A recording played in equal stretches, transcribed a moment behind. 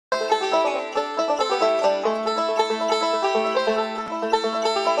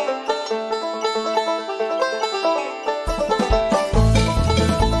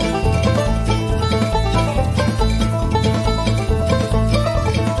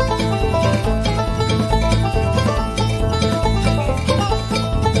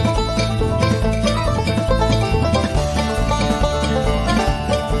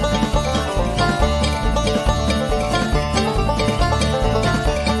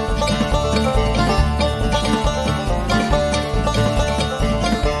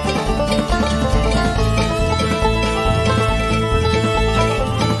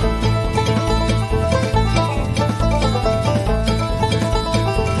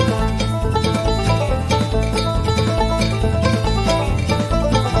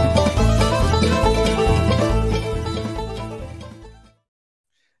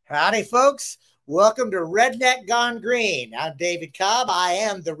Howdy, folks. Welcome to Redneck Gone Green. I'm David Cobb. I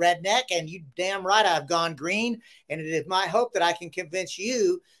am the Redneck, and you damn right I've gone green. And it is my hope that I can convince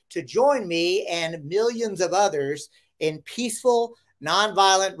you to join me and millions of others in peaceful,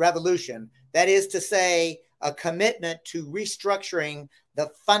 nonviolent revolution. That is to say, a commitment to restructuring the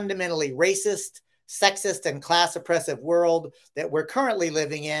fundamentally racist, sexist, and class oppressive world that we're currently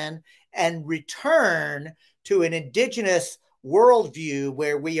living in, and return to an indigenous worldview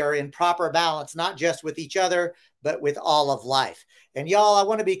where we are in proper balance, not just with each other, but with all of life. And y'all, I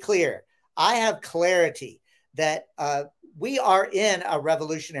want to be clear. I have clarity that we are in a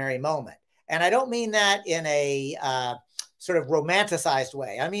revolutionary moment. And I don't mean that in a sort of romanticized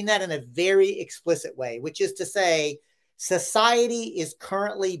way. I mean that in a very explicit way, which is to say, society is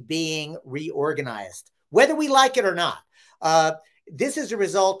currently being reorganized, whether we like it or not. This is a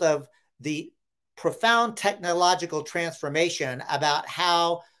result of the profound technological transformation about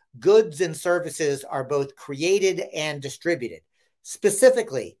how goods and services are both created and distributed.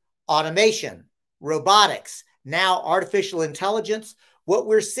 Specifically, automation, robotics, now artificial intelligence. What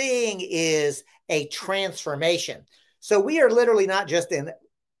we're seeing is a transformation. So we are literally not just in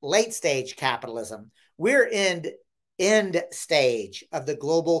late stage capitalism, we're in end stage of the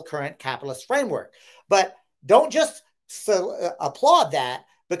global current capitalist framework. But don't just applaud that,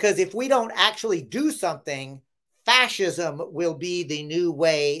 because if we don't actually do something, fascism will be the new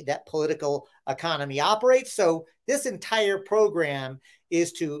way that political economy operates. So this entire program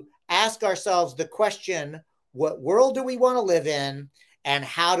is to ask ourselves the question, what world do we want to live in, and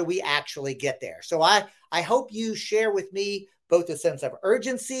how do we actually get there? So I hope you share with me both a sense of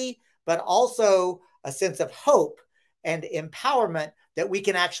urgency, but also a sense of hope and empowerment that we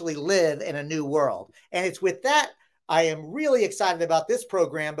can actually live in a new world. And it's with that I am really excited about this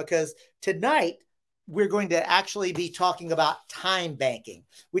program, because tonight we're going to actually be talking about time banking,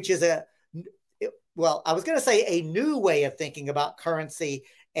 which is I was going to say a new way of thinking about currency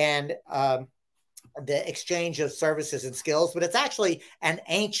and the exchange of services and skills, but it's actually an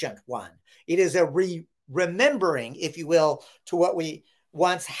ancient one. It is a remembering, if you will, to what we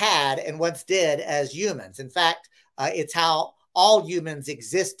once had and once did as humans. In fact, it's how all humans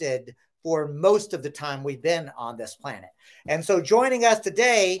existed for most of the time we've been on this planet. And so joining us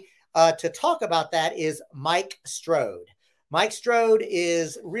today to talk about that is Mike Strode. Mike Strode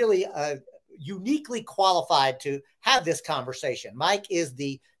is really uniquely qualified to have this conversation. Mike is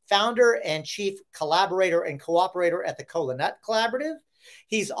the founder and chief collaborator and cooperator at the Kola Collaborative.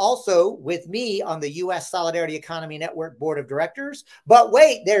 He's also with me on the U.S. Solidarity Economy Network Board of Directors. But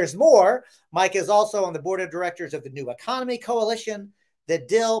wait, there's more. Mike is also on the Board of Directors of the New Economy Coalition, the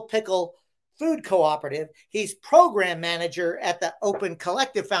Dill Pickle Food Cooperative. He's program manager at the Open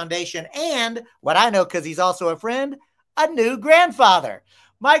Collective Foundation, and what I know, because he's also a friend, a new grandfather.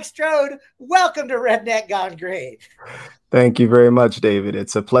 Mike Strode, welcome to Redneck Gone Green. Thank you very much, David.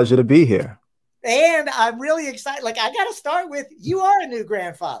 It's a pleasure to be here. And I'm really excited. Like, I got to start with, you are a new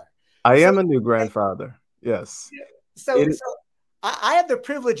grandfather. I am a new grandfather. Yes. So I have the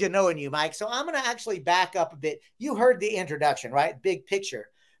privilege of knowing you, Mike. So I'm going to actually back up a bit. You heard the introduction, right? Big picture.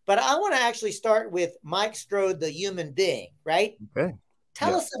 But I want to actually start with Mike Strode, the human being, right? Okay.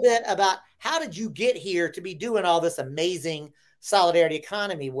 Tell us a bit about, how did you get here to be doing all this amazing solidarity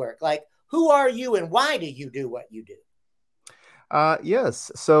economy work? Like, who are you and why do you do what you do?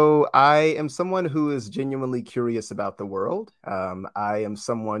 Yes. So I am someone who is genuinely curious about the world. I am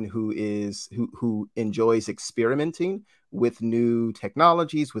someone who enjoys experimenting with new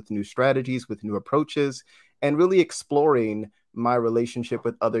technologies, with new strategies, with new approaches, and really exploring my relationship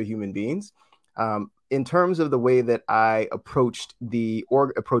with other human beings. In terms of the way that I approached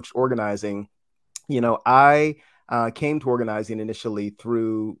organizing, I came to organizing initially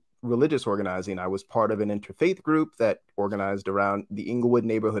through religious organizing. I was part of an interfaith group that organized around the Inglewood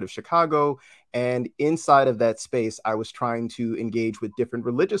neighborhood of Chicago. And inside of that space, I was trying to engage with different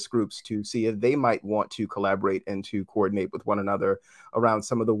religious groups to see if they might want to collaborate and to coordinate with one another around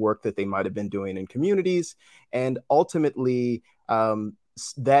some of the work that they might have been doing in communities. And ultimately,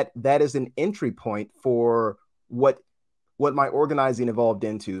 that is an entry point for what my organizing evolved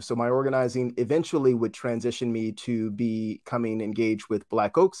into. So my organizing eventually would transition me to becoming engaged with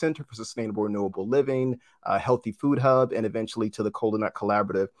Black Oak Center for Sustainable Renewable Living, Healthy Food Hub, and eventually to the Kola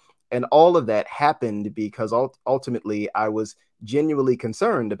Collaborative. And all of that happened because ultimately I was genuinely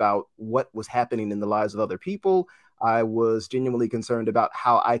concerned about what was happening in the lives of other people. I was genuinely concerned about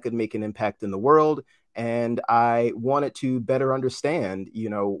how I could make an impact in the world. And I wanted to better understand,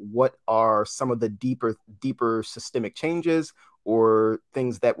 what are some of the deeper systemic changes? or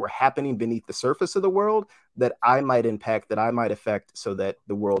things that were happening beneath the surface of the world that I might impact, that I might affect, so that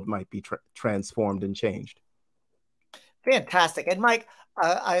the world might be transformed and changed. Fantastic. And Mike,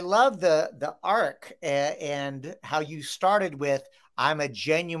 I love the arc and how you started with I'm a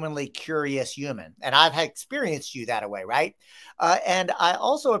genuinely curious human, and I've experienced you that way, right? And I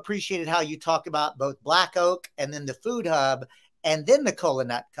also appreciated how you talked about both Black Oak and then the Food Hub and then the Kola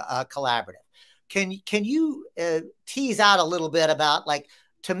Nut Collaborative. Can you tease out a little bit about, like,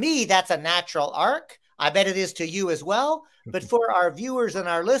 to me that's a natural arc. I bet it is to you as well. But for our viewers and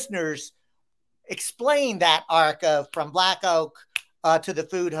our listeners, explain that arc of from Black Oak to the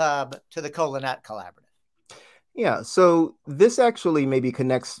Food Hub to the Kola Nut Collaborative. Yeah, so this actually maybe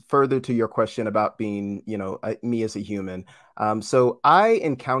connects further to your question about being, me as a human. So I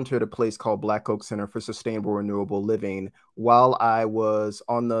encountered a place called Black Oak Center for Sustainable Renewable Living while I was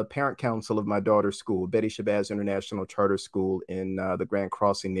on the parent council of my daughter's school, Betty Shabazz International Charter School in the Grand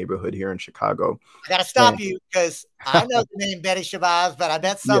Crossing neighborhood here in Chicago. I got to stop you because I know the name Betty Shabazz, but I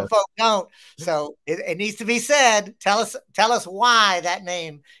bet some Yes. folks don't. So it needs to be said. Tell us why that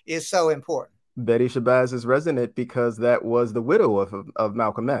name is so important. Betty Shabazz is resonant because that was the widow of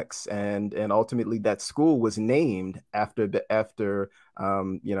Malcolm X, and ultimately that school was named after after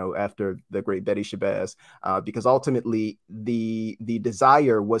the great Betty Shabazz, because ultimately the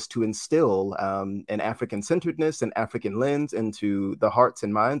desire was to instill an African centeredness and African lens into the hearts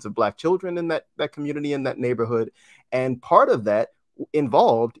and minds of Black children in that community, in that neighborhood, and part of that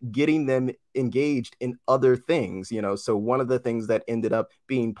involved getting them engaged in other things. So one of the things that ended up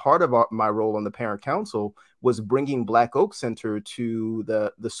being part of my role on the parent council was bringing Black Oak Center to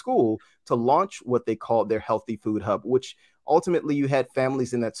the school to launch what they called their Healthy Food Hub, which ultimately you had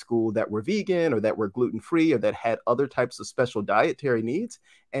families in that school that were vegan or that were gluten-free or that had other types of special dietary needs.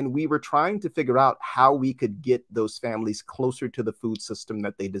 And we were trying to figure out how we could get those families closer to the food system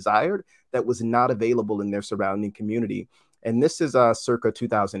that they desired that was not available in their surrounding community. And this is circa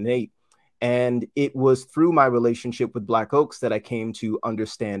 2008. And it was through my relationship with Black Oaks that I came to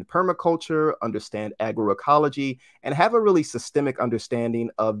understand permaculture, understand agroecology, and have a really systemic understanding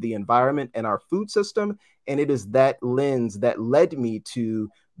of the environment and our food system. And it is that lens that led me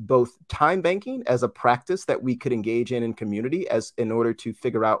to both time banking as a practice that we could engage in community as in order to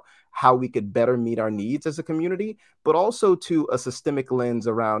figure out how we could better meet our needs as a community, but also to a systemic lens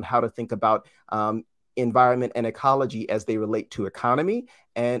around how to think about environment and ecology as they relate to economy,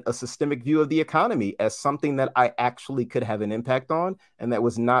 and a systemic view of the economy as something that I actually could have an impact on, and that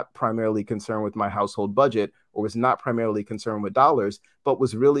was not primarily concerned with my household budget or was not primarily concerned with dollars, but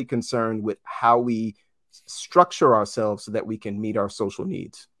was really concerned with how we structure ourselves so that we can meet our social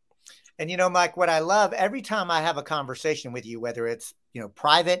needs. And, Mike, what I love every time I have a conversation with you, whether it's,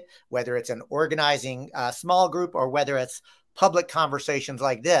 private, whether it's an organizing small group, or whether it's public conversations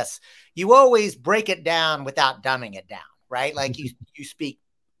like this, you always break it down without dumbing it down, right? Like you speak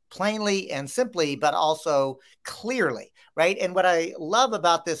plainly and simply, but also clearly, right? And what I love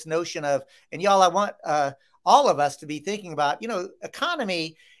about this notion of, and y'all, I want all of us to be thinking about,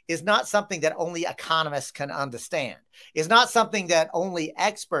 economy is not something that only economists can understand. It's not something that only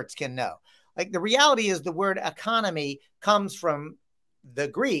experts can know. Like, the reality is the word economy comes from the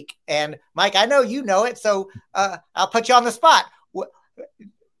Greek. And Mike, I know you know it, so I'll put you on the spot.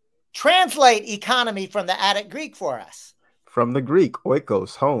 Translate economy from the Attic Greek for us. From the Greek,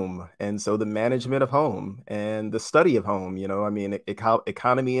 oikos, home. And so the management of home and the study of home,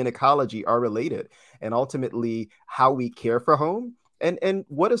 economy and ecology are related. And ultimately, how we care for home. And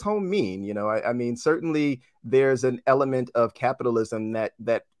what does home mean? Certainly there's an element of capitalism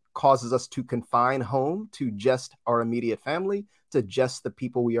that causes us to confine home to just our immediate family, to just the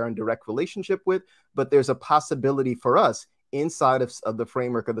people we are in direct relationship with. But there's a possibility for us inside of the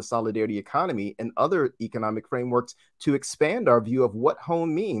framework of the solidarity economy and other economic frameworks to expand our view of what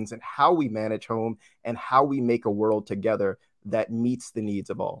home means and how we manage home and how we make a world together that meets the needs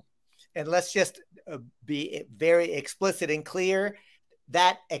of all. And let's just be very explicit and clear.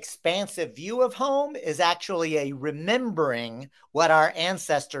 That expansive view of home is actually a remembering what our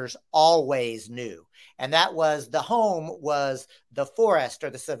ancestors always knew. And that was the home was the forest or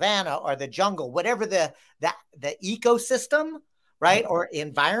the savanna or the jungle, whatever the ecosystem, right? Or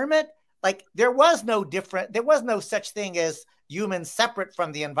environment. Like, there was no such thing as humans separate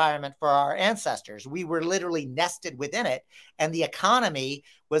from the environment for our ancestors. We were literally nested within it. And the economy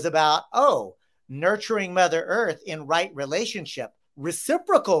was about, nurturing Mother Earth in right relationship,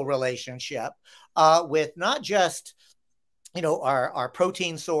 reciprocal relationship with not just our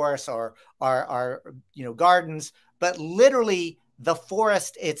protein source or our gardens, but literally the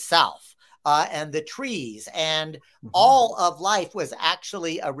forest itself. and the trees, and Mm-hmm. all of life was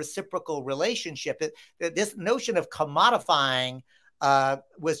actually a reciprocal relationship. This notion of commodifying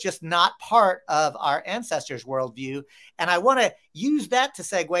was just not part of our ancestors' worldview. And I want to use that to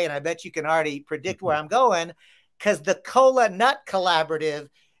segue, and I bet you can already predict where I'm going, because the Kola Nut Collaborative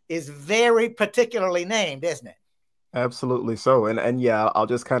is very particularly named, isn't it? Absolutely so. And yeah, I'll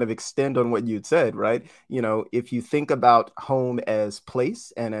just kind of extend on what you'd said, right? You know, if you think about home as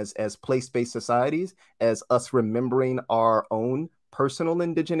place and as place-based societies, as us remembering our own personal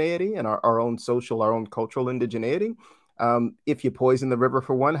indigeneity and our own social, our own cultural indigeneity, if you poison the river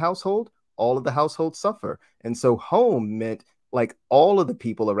for one household, all of the households suffer. And so home meant like all of the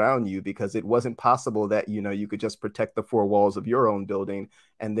people around you, because it wasn't possible that, you know, you could just protect the four walls of your own building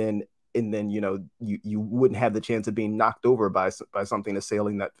and then you know you wouldn't have the chance of being knocked over by something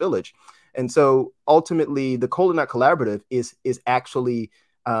assailing that village. And so ultimately the Kola Nut Collaborative is actually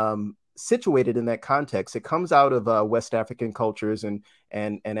situated in that context. It comes out of West African cultures and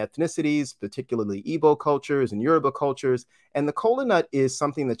ethnicities, particularly Igbo cultures and Yoruba cultures. And the kola nut is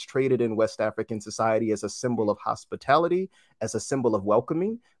something that's traded in West African society as a symbol of hospitality, as a symbol of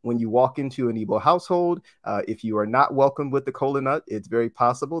welcoming. When you walk into an Igbo household, if you are not welcomed with the kola nut, it's very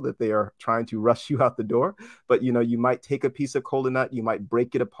possible that they are trying to rush you out the door. But, you know, you might take a piece of kola nut, you might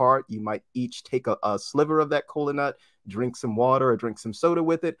break it apart, you might each take a sliver of that kola nut, drink some water or drink some soda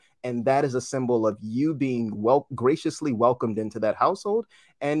with it. And that is a symbol of you being graciously welcomed into that household.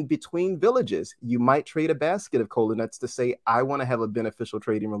 And between villages, you might trade a basket of kola nuts to say, I want to have a beneficial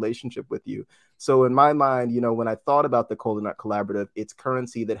trading relationship with you. So in my mind, you know, when I thought about the Kola Nut Collaborative, it's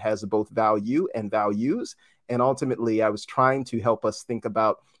currency that has both value and values. And ultimately, I was trying to help us think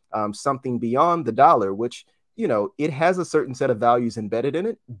about something beyond the dollar, which, you know, it has a certain set of values embedded in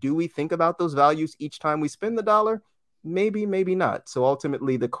it. Do we think about those values each time we spend the dollar? Maybe, maybe not. So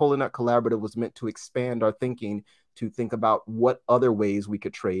ultimately, the Kola Nut Collaborative was meant to expand our thinking to think about what other ways we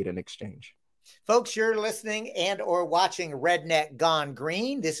could trade and exchange. Folks, you're listening and or watching Redneck Gone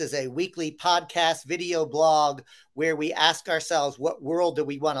Green. This is a weekly podcast video blog where we ask ourselves, what world do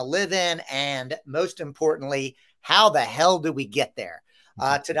we want to live in? And most importantly, how the hell do we get there?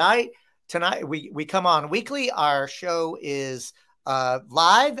 Tonight we come on weekly. Our show is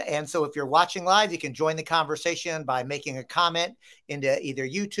live. And so if you're watching live, you can join the conversation by making a comment into either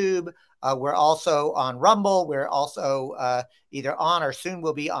YouTube. We're also on Rumble. We're also either on or soon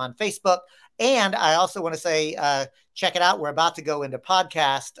will be on Facebook. And I also want to say, check it out. We're about to go into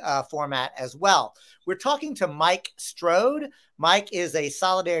podcast format as well. We're talking to Mike Strode. Mike is a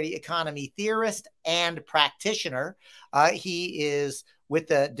solidarity economy theorist and practitioner. He is with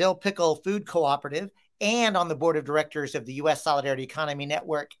the Dill Pickle Food Cooperative and on the board of directors of the U.S. Solidarity Economy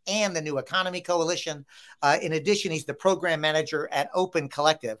Network and the New Economy Coalition. In addition, he's the program manager at Open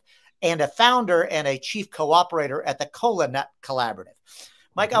Collective and a founder and a chief cooperator at the Kola Nut Collaborative.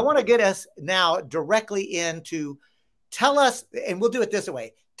 Mike, I want to get us now directly into, tell us, and we'll do it this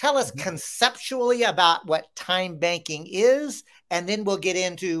way, tell us conceptually about what time banking is, and then we'll get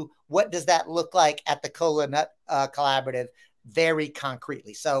into what does that look like at the Kola Nut Collaborative very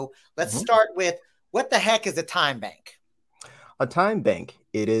concretely. So let's start with, what the heck is a time bank? A time bank,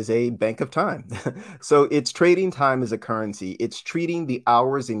 it is a bank of time. So it's trading time as a currency. It's treating the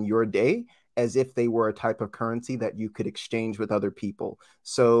hours in your day as if they were a type of currency that you could exchange with other people.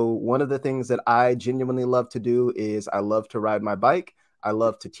 So one of the things that I genuinely love to do is I love to ride my bike. I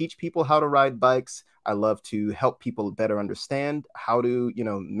love to teach people how to ride bikes. I love to help people better understand how to, you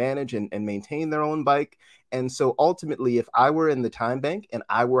know, manage and maintain their own bike. And so ultimately, if I were in the time bank and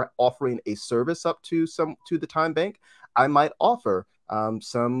I were offering a service up to the time bank, I might offer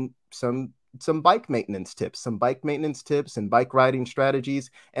some bike maintenance tips, and bike riding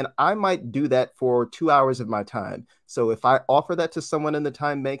strategies. And I might do that for 2 hours of my time. So if I offer that to someone in the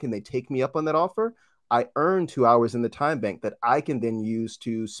time bank and they take me up on that offer, I earn 2 hours in the time bank that I can then use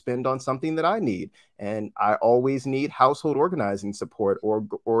to spend on something that I need. And I always need household organizing support or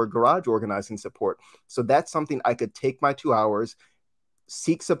garage organizing support. So that's something I could take my 2 hours,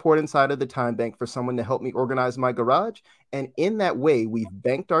 seek support inside of the time bank for someone to help me organize my garage. And in that way, we've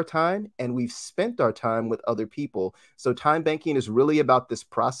banked our time and we've spent our time with other people. So time banking is really about this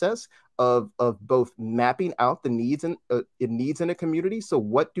process of both mapping out the needs in a community. So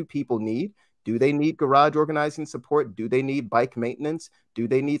what do people need? Do they need garage organizing support? Do they need bike maintenance? Do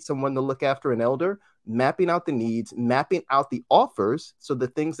they need someone to look after an elder? Mapping out the needs, mapping out the offers. So the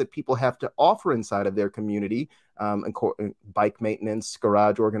things that people have to offer inside of their community, bike maintenance,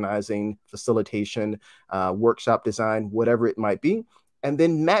 garage organizing, facilitation, workshop design, whatever it might be. And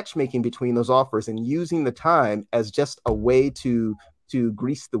then matchmaking between those offers and using the time as just a way to to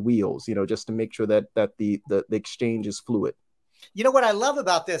grease the wheels, just to make sure that the exchange is fluid. You know what I love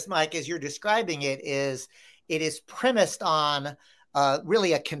about this, Mike, as you're describing it is premised on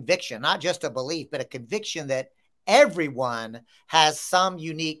really a conviction, not just a belief, but a conviction that everyone has some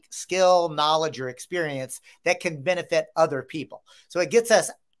unique skill, knowledge, or experience that can benefit other people. So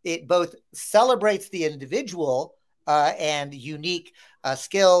it both celebrates the individual and unique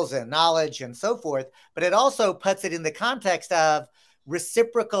skills and knowledge and so forth, but it also puts it in the context of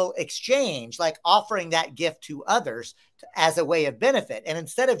reciprocal exchange, like offering that gift to others as a way of benefit. And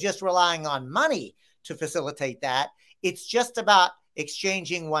instead of just relying on money to facilitate that, it's just about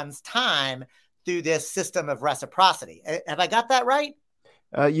exchanging one's time through this system of reciprocity. Have I got that right?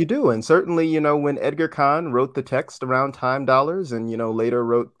 You do. And certainly, when Edgar Kahn wrote the text around time dollars and, later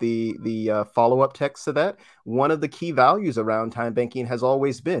wrote the follow-up text to that, one of the key values around time banking has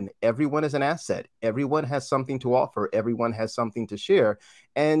always been everyone is an asset. Everyone has something to offer. Everyone has something to share.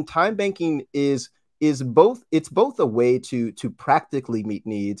 And time banking is both a way to practically meet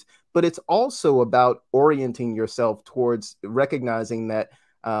needs, but it's also about orienting yourself towards recognizing that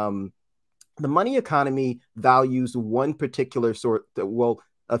the money economy values one particular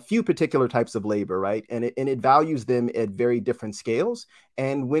a few particular types of labor, right? And it values them at very different scales.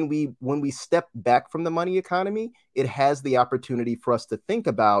 And when we step back from the money economy, it has the opportunity for us to think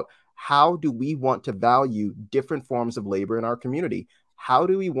about how do we want to value different forms of labor in our community? How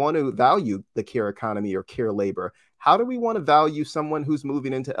do we want to value the care economy or care labor? How do we want to value someone who's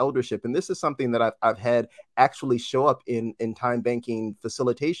moving into eldership? And this is something that I've had actually show up in time banking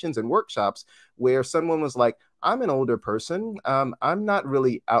facilitations and workshops where someone was like, I'm an older person. I'm not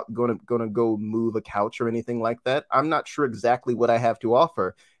really going to go move a couch or anything like that. I'm not sure exactly what I have to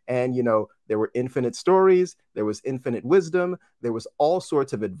offer. And, there were infinite stories. There was infinite wisdom. There was all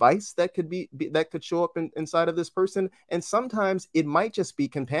sorts of advice that could show up inside of this person. And sometimes it might just be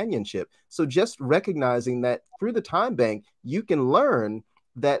companionship. So just recognizing that through the time bank, you can learn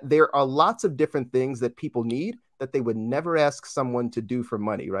that there are lots of different things that people need that they would never ask someone to do for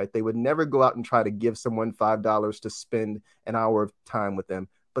money, right? They would never go out and try to give someone $5 to spend an hour of time with them,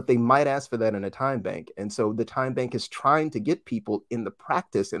 but they might ask for that in a time bank. And so the time bank is trying to get people in the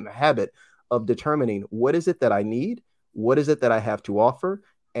practice, in the habit of determining what is it that I need, what is it that I have to offer,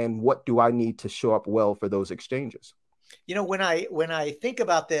 and what do I need to show up well for those exchanges. When I think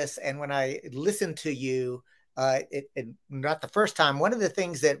about this and when I listen to you, not the first time, one of the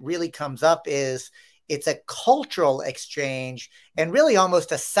things that really comes up is it's a cultural exchange and really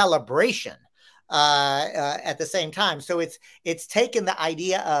almost a celebration at the same time. So it's taken the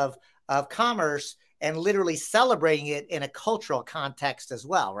idea of commerce and literally celebrating it in a cultural context as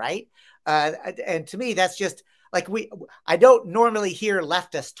well, right? And to me, that's just like I don't normally hear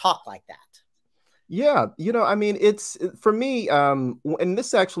leftists talk like that. Yeah, it's for me, and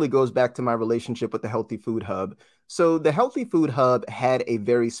this actually goes back to my relationship with the Healthy Food Hub. So the Healthy Food Hub had a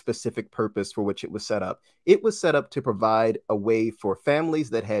very specific purpose for which it was set up. It was set up to provide a way for families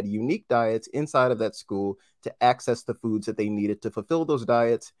that had unique diets inside of that school to access the foods that they needed to fulfill those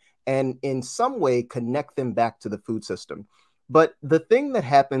diets and in some way connect them back to the food system. But the thing that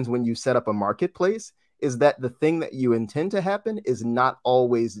happens when you set up a marketplace is that the thing that you intend to happen is not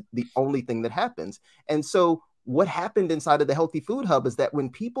always the only thing that happens. And so what happened inside of the Healthy Food Hub is that when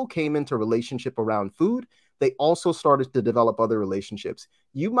people came into relationship around food, they also started to develop other relationships.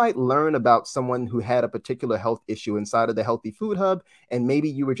 You might learn about someone who had a particular health issue inside of the Healthy Food Hub, and maybe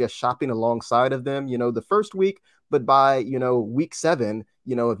you were just shopping alongside of them, the first week, but by, week 7,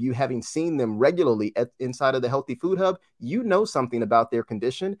 of you having seen them regularly inside of the Healthy Food Hub, something about their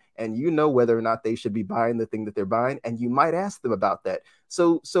condition and whether or not they should be buying the thing that they're buying. And you might ask them about that.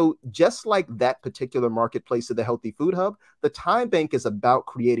 So just like that particular marketplace of the Healthy Food Hub, the Time Bank is about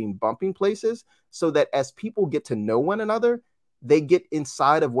creating bumping places so that as people get to know one another, they get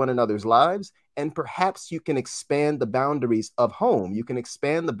inside of one another's lives. And perhaps you can expand the boundaries of home. You can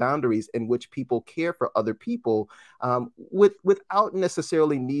expand the boundaries in which people care for other people without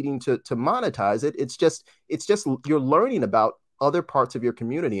necessarily needing to monetize it. It's just you're learning about other parts of your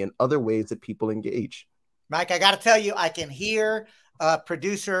community and other ways that people engage. Mike, I got to tell you, I can hear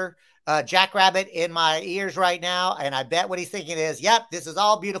producer Jackrabbit in my ears right now, and I bet what he's thinking is, yep, this is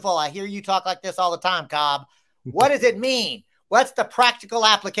all beautiful. I hear you talk like this all the time, Cobb. What does it mean? What's the practical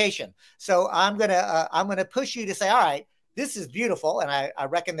application? So I'm gonna push you to say, all right, this is beautiful, and I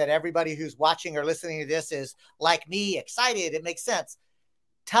reckon that everybody who's watching or listening to this is like me, excited. It makes sense.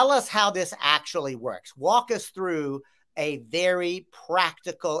 Tell us how this actually works. Walk us through a very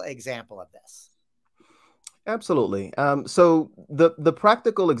practical example of this. Absolutely. So the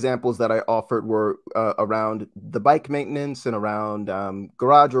practical examples that I offered were around the bike maintenance and around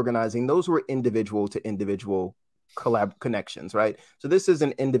garage organizing. Those were individual to individual collab connections, right? So this is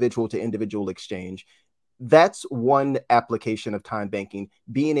an individual to individual exchange. That's one application of time banking,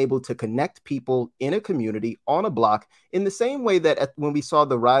 being able to connect people in a community on a block in the same way that when we saw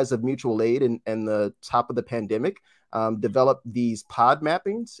the rise of mutual aid and the top of the pandemic, develop these pod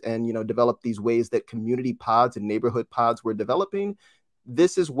mappings and, develop these ways that community pods and neighborhood pods were developing.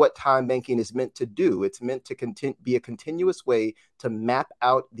 This is what time banking is meant to do. It's meant to be a continuous way to map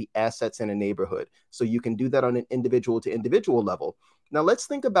out the assets in a neighborhood. So you can do that on an individual to individual level. Now, let's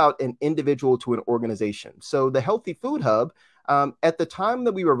think about an individual to an organization. So the Healthy Food Hub, at the time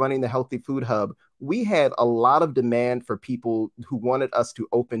that we were running the Healthy Food Hub, we had a lot of demand for people who wanted us to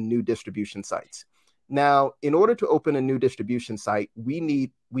open new distribution sites. Now, in order to open a new distribution site, we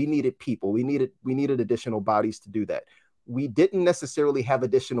needed people. We needed additional bodies to do that. We didn't necessarily have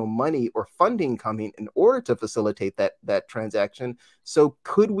additional money or funding coming in order to facilitate that transaction. So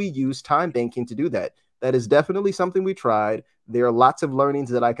could we use time banking to do that? That is definitely something we tried. There are lots of learnings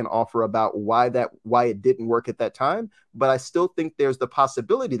that I can offer about why it didn't work at that time, but I still think there's the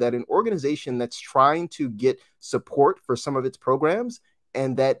possibility that an organization that's trying to get support for some of its programs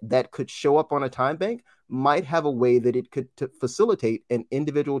and that could show up on a time bank might have a way that it could facilitate an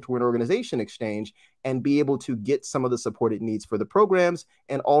individual to an organization exchange and be able to get some of the support it needs for the programs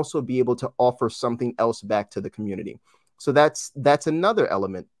and also be able to offer something else back to the community. So that's another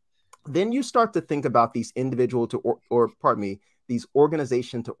element. Then you start to think about these individual to these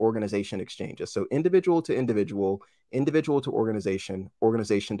organization to organization exchanges. So individual to individual, individual to organization,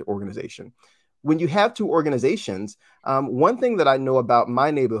 organization to organization. When you have two organizations, one thing that I know about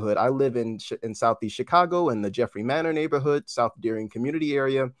my neighborhood, I live in Southeast Chicago in the Jeffrey Manor neighborhood, South Deering community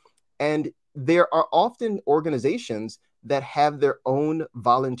area, and there are often organizations that have their own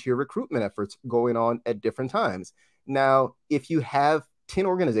volunteer recruitment efforts going on at different times. Now, if you have 10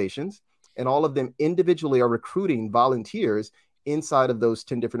 organizations and all of them individually are recruiting volunteers inside of those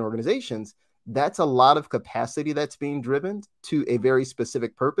 10 different organizations, that's a lot of capacity that's being driven to a very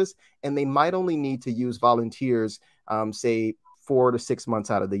specific purpose. And they might only need to use volunteers, say 4 to 6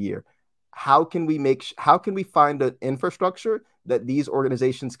 months out of the year. How can we find an infrastructure that these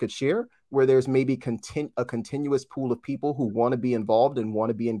organizations could share where there's maybe a continuous pool of people who want to be involved and want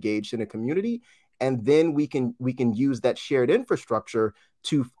to be engaged in a community? And then we can use that shared infrastructure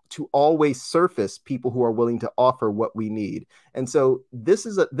to always surface people who are willing to offer what we need. And so this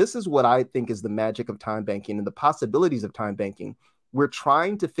is what I think is the magic of time banking and the possibilities of time banking. We're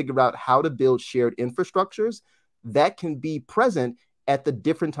trying to figure out how to build shared infrastructures that can be present at the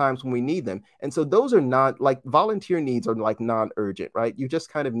different times when we need them. And so those are not like volunteer needs are like non-urgent, right? You just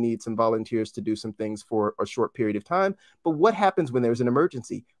kind of need some volunteers to do some things for a short period of time. But what happens when there's an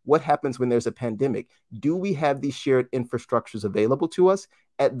emergency? What happens when there's a pandemic? Do we have these shared infrastructures available to us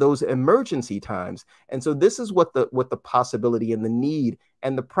at those emergency times? And so this is what the possibility and the need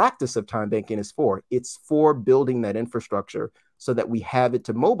and the practice of time banking is for. It's for building that infrastructure so that we have it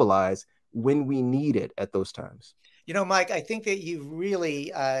to mobilize when we need it at those times. Mike, I think that you really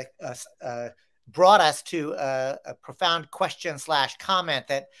brought us to a profound question / comment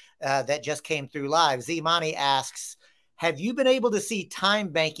that just came through live. Zimani asks, have you been able to see time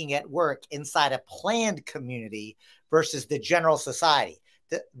banking at work inside a planned community versus the general society?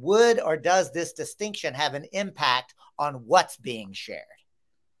 Would or does this distinction have an impact on what's being shared?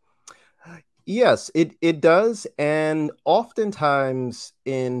 Yes, it does. And oftentimes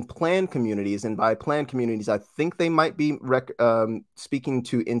in planned communities, and by planned communities, I think they might be speaking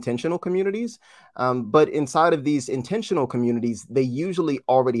to intentional communities. But inside of these intentional communities, they usually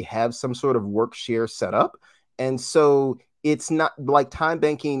already have some sort of work share set up. And so it's not like time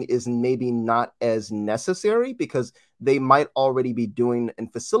banking is maybe not as necessary because they might already be doing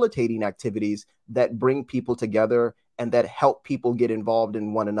and facilitating activities that bring people together and that help people get involved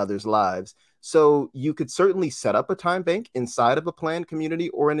in one another's lives. So you could certainly set up a time bank inside of a planned community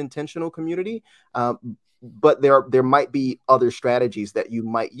or an intentional community, but there might be other strategies that you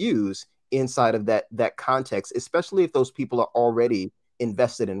might use inside of that context, especially if those people are already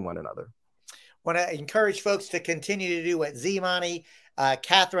invested in one another. Want to encourage folks to continue to do what Zimani,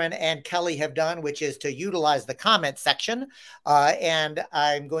 Catherine, and Kelly have done, which is to utilize the comment section. And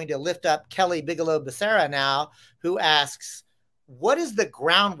I'm going to lift up Kelly Bigelow Becerra now, who asks, what is the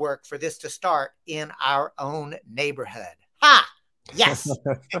groundwork for this to start in our own neighborhood? Ha! Yes.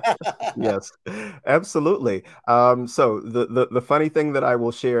 Yes, absolutely. So the funny thing that I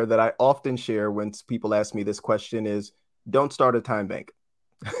will share that I often share when people ask me this question is don't start a time bank.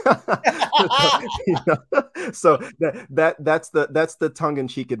 So, you know, so that's the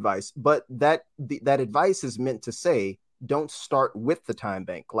tongue-in-cheek advice. But that advice is meant to say, don't start with the time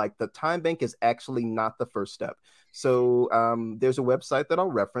bank. Like, the time bank is actually not the first step. So there's a website that I'll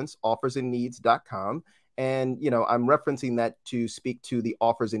reference, offersandneeds.com. And, I'm referencing that to speak to the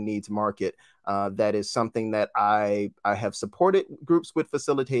offers and needs market. That is something that I have supported groups with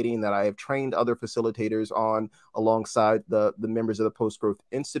facilitating, that I have trained other facilitators on alongside the members of the Post Growth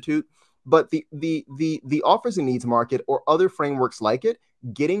Institute. But the offers and needs market, or other frameworks like it,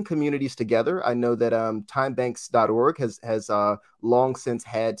 getting communities together. I know that timebanks.org has long since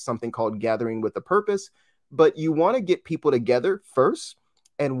had something called Gathering with a Purpose, but you want to get people together first.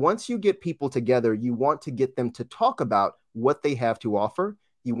 And once you get people together, you want to get them to talk about what they have to offer.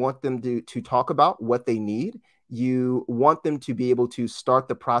 You want them to talk about what they need. You want them to be able to start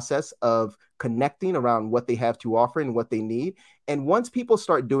the process of connecting around what they have to offer and what they need. And once people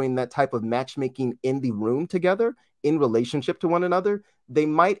start doing that type of matchmaking in the room together, in relationship to one another, they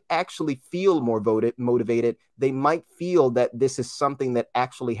might actually feel more motivated. They might feel that this is something that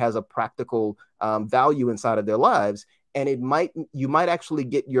actually has a practical value inside of their lives. And you might actually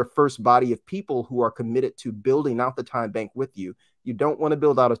get your first body of people who are committed to building out the time bank with you. You don't want to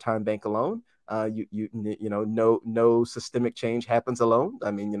build out a time bank alone. No systemic change happens alone.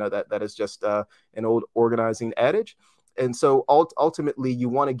 I mean, that is just an old organizing adage. And so ultimately, you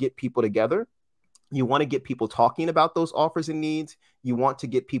want to get people together. You want to get people talking about those offers and needs. You want to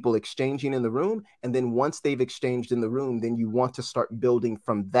get people exchanging in the room. And then once they've exchanged in the room, then you want to start building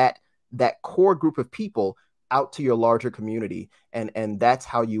from that core group of people out to your larger community. And that's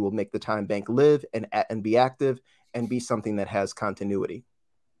how you will make the time bank live and be active and be something that has continuity.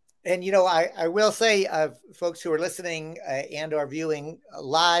 And, I will say, folks who are listening and are viewing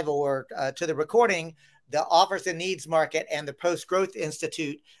live or to the recording, the Offers and Needs Market and the Post Growth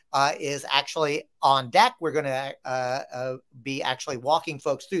Institute is actually on deck. We're going to be actually walking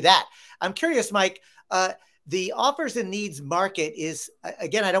folks through that. I'm curious, Mike, the Offers and Needs Market is,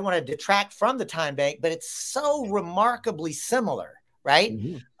 again, I don't want to detract from the time bank, but it's so remarkably similar, right?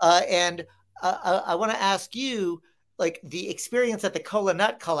 Mm-hmm. And I want to ask you, like, the experience at the Kola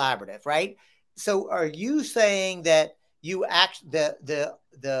Nut Collaborative, right? So are you saying that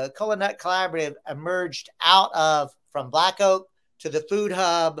the Kola Nut Collaborative emerged from Black Oak to the Food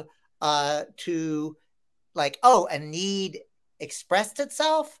Hub to a need expressed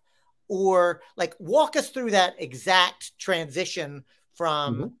itself? Or walk us through that exact transition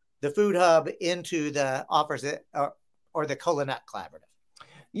from the Food Hub into the Offers or the Kola Nut Collaborative.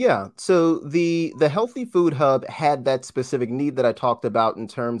 Yeah. So the Healthy Food Hub had that specific need that I talked about in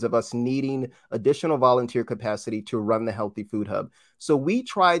terms of us needing additional volunteer capacity to run the Healthy Food Hub. So we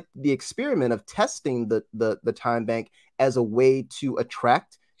tried the experiment of testing the time bank as a way to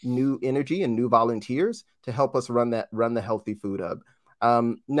attract new energy and new volunteers to help us run the Healthy Food Hub.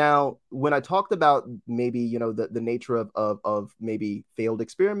 Now, when I talked about maybe, the nature of maybe failed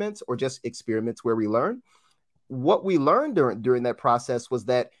experiments or just experiments where we learn, what we learned during that process was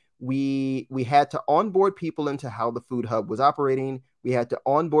that we had to onboard people into how the Food Hub was operating. We had to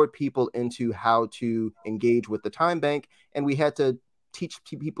onboard people into how to engage with the time bank, and we had to teach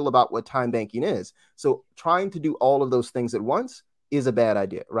people about what time banking is. So trying to do all of those things at once is a bad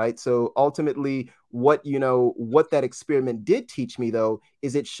idea, right? So ultimately, what that experiment did teach me, though,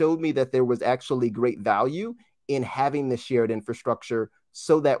 is it showed me that there was actually great value in having the shared infrastructure,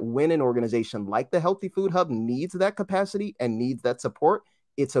 so that when an organization like the Healthy Food Hub needs that capacity and needs that support,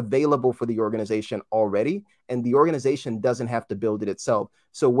 it's available for the organization already, and the organization doesn't have to build it itself.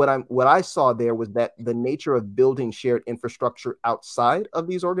 So what I saw there was that the nature of building shared infrastructure outside of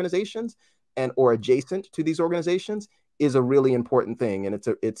these organizations or adjacent to these organizations is a really important thing. And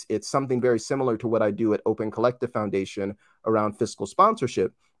it's something very similar to what I do at Open Collective Foundation around fiscal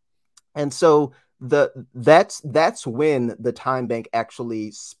sponsorship. And so that's when the time bank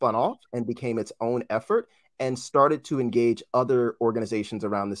actually spun off and became its own effort and started to engage other organizations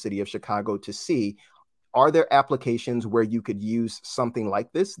around the city of Chicago to see, are there applications where you could use something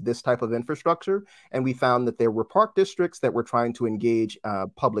like this type of infrastructure? And we found that there were park districts that were trying to engage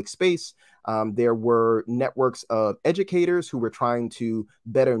public space. There were networks of educators who were trying to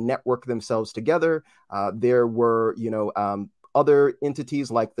better network themselves together. There were, other entities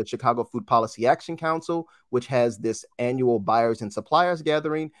like the Chicago Food Policy Action Council, which has this annual buyers and suppliers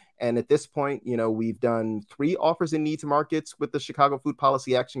gathering. And at this point, we've done 3 offers and needs markets with the Chicago Food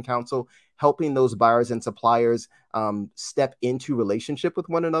Policy Action Council, helping those buyers and suppliers step into relationship with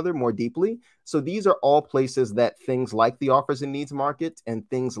one another more deeply. So these are all places that things like the offers and needs market and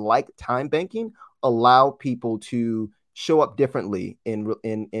things like time banking allow people to show up differently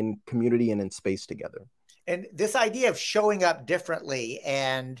in community and in space together. And this idea of showing up differently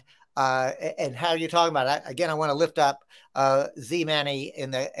and how you're talking about it, again, I want to lift up Z Manny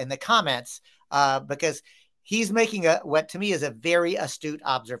in the comments because he's making what to me is a very astute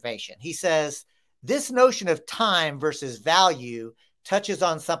observation. He says this notion of time versus value touches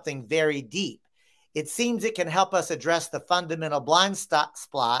on something very deep. It seems it can help us address the fundamental blind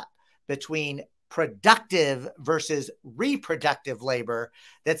spot between productive versus reproductive labor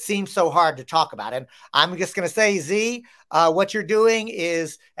that seems so hard to talk about. And I'm just going to say, Z, what you're doing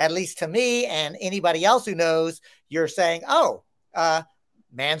is, at least to me and anybody else who knows, you're saying, oh,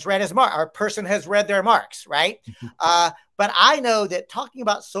 man's read his mark, or person has read their marks, right? But I know that talking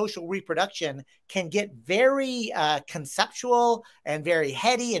about social reproduction can get very conceptual and very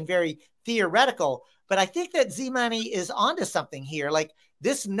heady and very theoretical. But I think that Z-Money is onto something here. Like,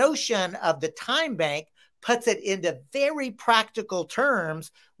 this notion of the time bank puts it into very practical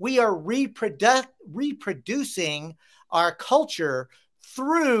terms. We are reproducing our culture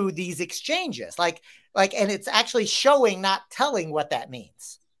through these exchanges. And it's actually showing, not telling, what that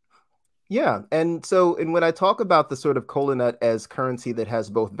means. Yeah. And when I talk about the sort of Kola nut as currency that has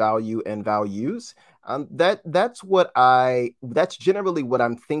both value and values, that's generally what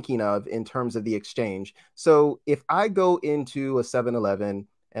I'm thinking of in terms of the exchange. So if I go into a 7-Eleven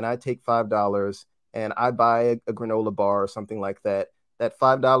and I take $5 and I buy a granola bar or something like that, that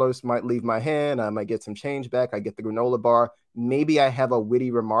 $5 might leave my hand. I might get some change back. I get the granola bar. Maybe I have a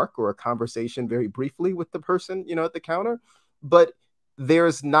witty remark or a conversation very briefly with the person, at the counter. But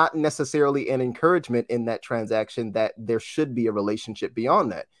there's not necessarily an encouragement in that transaction that there should be a relationship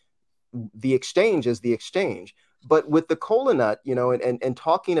beyond that. The exchange is the exchange. But with the Kola nut, and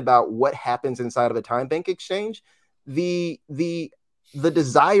talking about what happens inside of a time bank exchange, the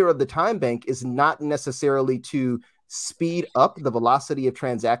desire of the time bank is not necessarily to speed up the velocity of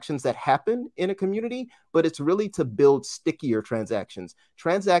transactions that happen in a community, but it's really to build stickier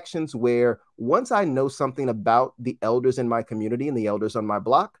transactions where once I know something about the elders in my community and the elders on my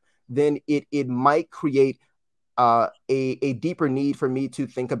block, then it might create a deeper need for me to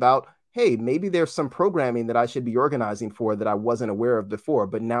think about, hey, maybe there's some programming that I should be organizing for that I wasn't aware of before.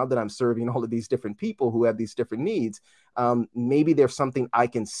 But now that I'm serving all of these different people who have these different needs, maybe there's something I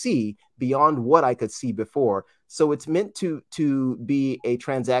can see beyond what I could see before. So it's meant to be a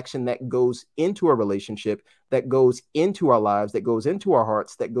transaction that goes into a relationship, that goes into our lives, that goes into our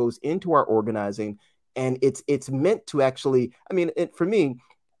hearts, that goes into our organizing. And it's meant to actually, for me,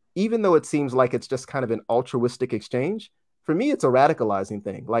 even though it seems like it's just kind of an altruistic exchange, for me, it's a radicalizing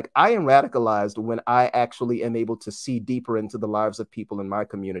thing. Like, I am radicalized when I actually am able to see deeper into the lives of people in my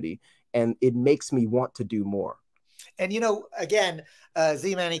community, and it makes me want to do more. And, again,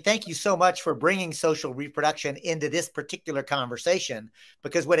 Z-Manny, thank you so much for bringing social reproduction into this particular conversation,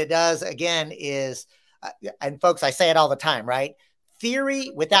 because what it does, again, is, and folks, I say it all the time, right? Theory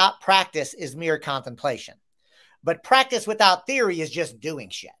without practice is mere contemplation, but practice without theory is just doing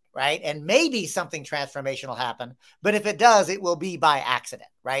shit. Right. And maybe something transformational happen, but if it does, it will be by accident.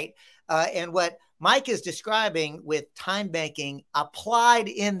 Right. And what Mike is describing with time banking applied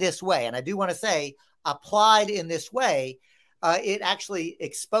in this way, and I do want to say applied in this way, it actually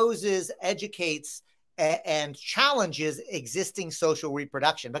exposes, educates, and challenges existing social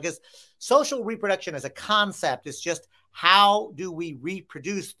reproduction, because social reproduction as a concept is just how do we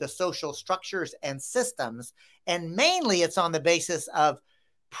reproduce the social structures and systems. And mainly it's on the basis of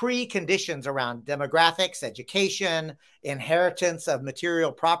preconditions around demographics, education, inheritance of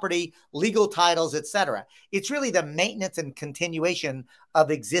material property, legal titles, etc. It's really the maintenance and continuation of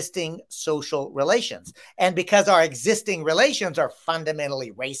existing social relations. And because our existing relations are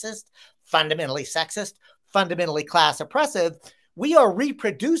fundamentally racist, fundamentally sexist, fundamentally class oppressive, we are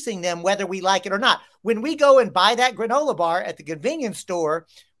reproducing them whether we like it or not. When we go and buy that granola bar at the convenience store,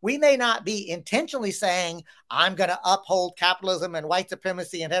 we may not be intentionally saying, I'm going to uphold capitalism and white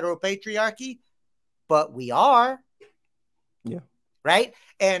supremacy and heteropatriarchy, but we are. Yeah. Right.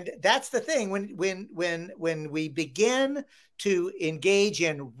 And that's the thing. When we begin to engage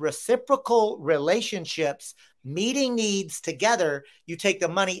in reciprocal relationships, meeting needs together, you take the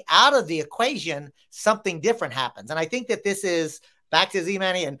money out of the equation, something different happens. And I think that this is, back to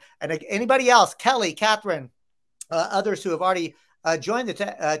Z-Manny and anybody else, Kelly, Catherine, others who have already joined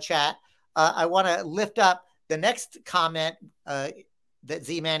the chat. I want to lift up the next comment that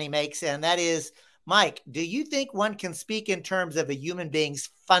Z-Manny makes, and that is, Mike, do you think one can speak in terms of a human being's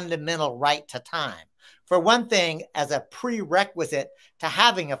fundamental right to time? For one thing, as a prerequisite to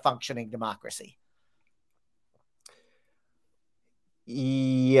having a functioning democracy.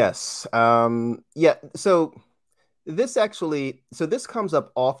 Yes. Yeah. So This comes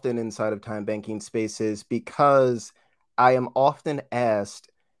up often inside of time banking spaces because I am often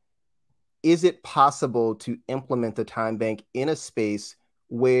asked, is it possible to implement a time bank in a space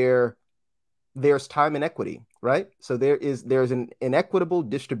where there's time inequity, right? So there's an inequitable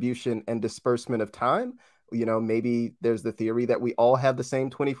distribution and disbursement of time. Maybe there's the theory that we all have the same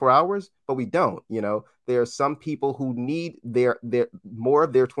 24 hours, but we don't. There are some people who need their more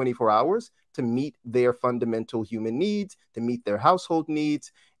of their 24 hours to meet their fundamental human needs, to meet their household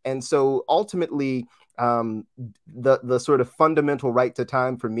needs. And so ultimately, the sort of fundamental right to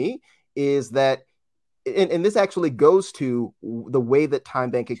time for me is that, and this actually goes to the way that time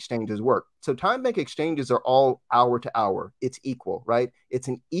bank exchanges work. So time bank exchanges are all hour to hour. It's equal, right? It's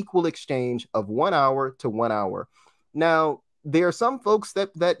an equal exchange of 1 hour to 1 hour. Now, there are some folks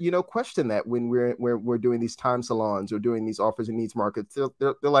that question that when we're doing these time salons or doing these offers and needs markets.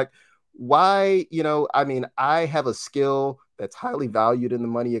 They're like, why? I mean, I have a skill that's highly valued in the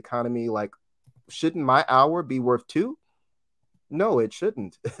money economy. Like, shouldn't my hour be worth two? No, it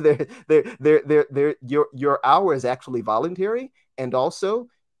shouldn't. Your hour is actually voluntary. And also,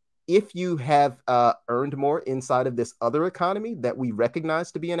 if you have earned more inside of this other economy that we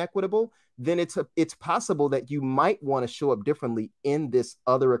recognize to be inequitable, then it's possible that you might want to show up differently in this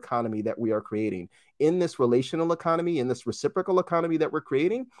other economy that we are creating. In this relational economy, in this reciprocal economy that we're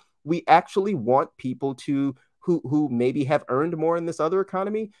creating, we actually want people to who maybe have earned more in this other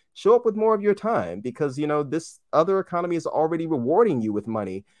economy show up with more of your time, because this other economy is already rewarding you with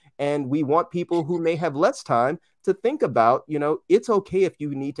money. And we want people who may have less time to think about, it's okay if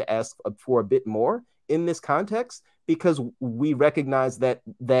you need to ask for a bit more in this context, because we recognize that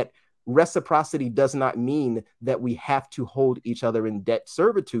reciprocity does not mean that we have to hold each other in debt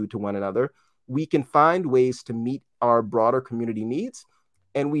servitude to one another. We can find ways to meet our broader community needs,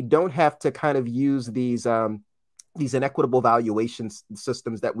 and we don't have to kind of use these inequitable valuation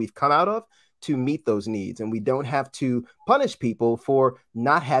systems that we've come out of to meet those needs. And we don't have to punish people for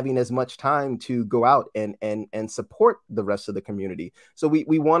not having as much time to go out and support the rest of the community. So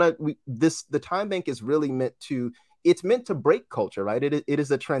the time bank is really meant to break culture, right? It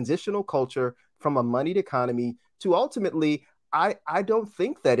is a transitional culture from a moneyed economy to ultimately, I don't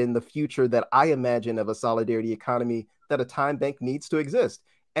think that in the future that I imagine of a solidarity economy that a time bank needs to exist.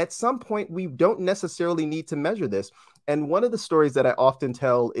 At some point, we don't necessarily need to measure this. And one of the stories that I often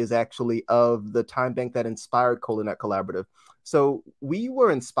tell is actually of the time bank that inspired Kola Collaborative. So we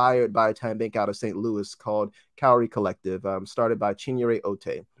were inspired by a time bank out of St. Louis called Cowrie Collective, started by Chinyere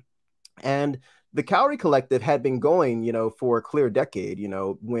Ote. And the Cowrie Collective had been going, for a clear decade,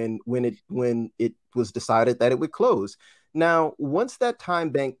 when it was decided that it would close. Now, once that time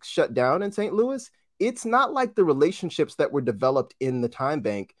bank shut down in St. Louis, it's not like the relationships that were developed in the time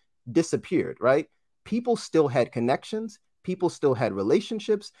bank disappeared, right? People still had connections, people still had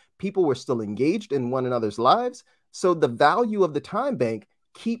relationships, people were still engaged in one another's lives. So the value of the time bank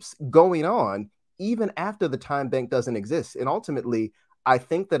keeps going on even after the time bank doesn't exist. And ultimately, I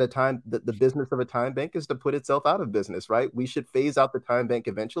think that the business of a time bank is to put itself out of business, right? We should phase out the time bank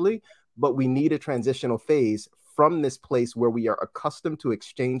eventually, but we need a transitional phase from this place where we are accustomed to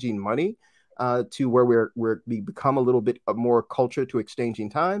exchanging money to where we become a little bit more culture to exchanging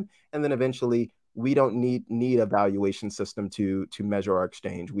time, and then eventually we don't need a valuation system to measure our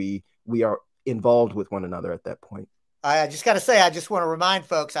exchange. We are involved with one another at that point. I just got to say, I just want to remind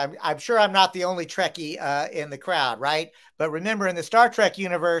folks, I'm sure I'm not the only Trekkie in the crowd, right? But remember, in the Star Trek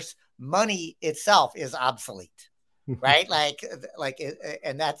universe, money itself is obsolete, right?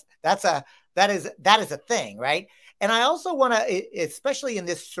 And that is a thing, right? And I also want to, especially in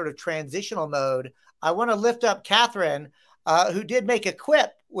this sort of transitional mode, I want to lift up Catherine, who did make a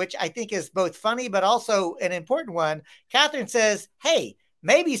quip, which I think is both funny but also an important one. Catherine says, "Hey,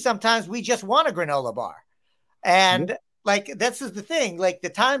 maybe sometimes we just want a granola bar." And like, this is the thing, like the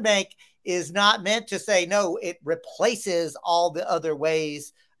time bank is not meant to say, no, it replaces all the other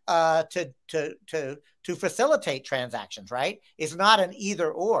ways to facilitate transactions, right? It's not an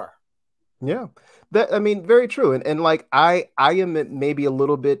either or. Yeah, I mean, very true. And like, I am maybe a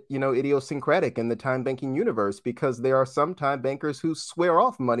little bit, idiosyncratic in the time banking universe, because there are some time bankers who swear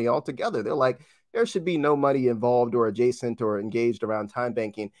off money altogether. They're like, there should be no money involved or adjacent or engaged around time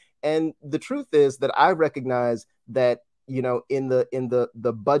banking. And the truth is that I recognize that, in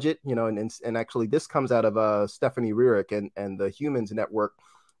the budget, and actually this comes out of Stephanie Rearick and the Humans Network.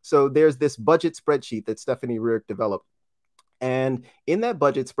 So there's this budget spreadsheet that Stephanie Rearick developed. And in that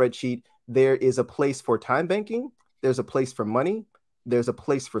budget spreadsheet, there is a place for time banking, there's a place for money, there's a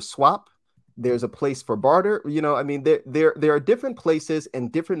place for swap, there's a place for barter. I mean, there are different places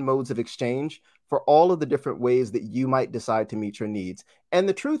and different modes of exchange for all of the different ways that you might decide to meet your needs. And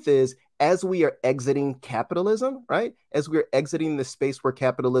the truth is, as we are exiting capitalism, right? As we're exiting the space where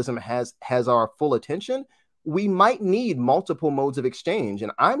capitalism has our full attention, we might need multiple modes of exchange.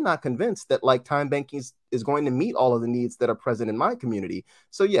 And I'm not convinced that like time banking is going to meet all of the needs that are present in my community.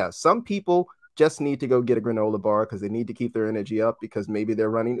 So yeah, some people just need to go get a granola bar because they need to keep their energy up because maybe they're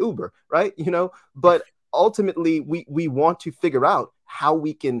running Uber, right? But ultimately we want to figure out how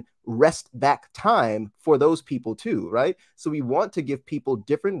we can wrest back time for those people too, right? So we want to give people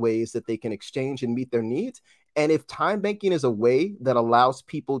different ways that they can exchange and meet their needs. And if time banking is a way that allows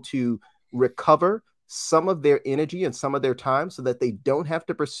people to recover some of their energy and some of their time so that they don't have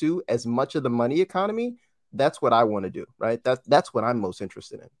to pursue as much of the money economy, that's what I want to do, right? That's what I'm most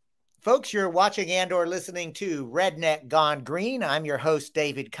interested in. Folks, you're watching and or listening to Redneck Gone Green. I'm your host,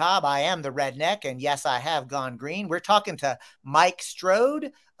 David Cobb. I am the Redneck, and yes, I have gone green. We're talking to Mike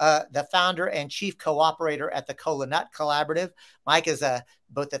Strode, the founder and chief cooperator at the Kola Nut Collaborative. Mike is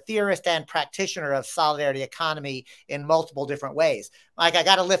both a theorist and practitioner of solidarity economy in multiple different ways. Mike, I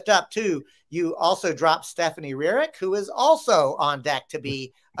got to lift up, too. You also dropped Stephanie Rearick, who is also on deck to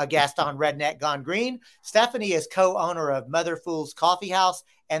be a guest on Redneck Gone Green. Stephanie is co-owner of Mother Fool's Coffee House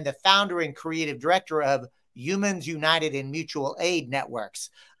and the founder and creative director of Humans United in Mutual Aid Networks,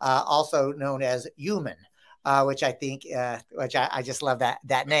 also known as Human, which I think, I just love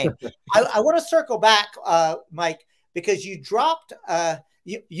that name. I want to circle back, Mike, because you dropped,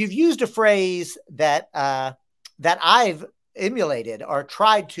 you've used a phrase that I've emulated or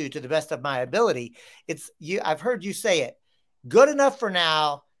tried to the best of my ability. I've heard you say it: good enough for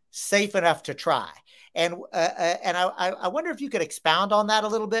now, safe enough to try. And I wonder if you could expound on that a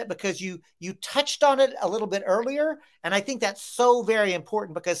little bit, because you touched on it a little bit earlier. And I think that's so very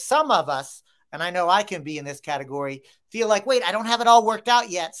important, because some of us, and I know I can be in this category, feel like, wait, I don't have it all worked out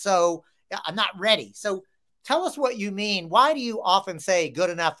yet, so I'm not ready. So tell us what you mean. Why do you often say good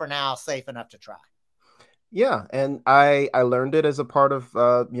enough for now, safe enough to try? Yeah, and I learned it as a part of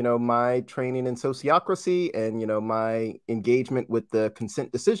my training in sociocracy and my engagement with the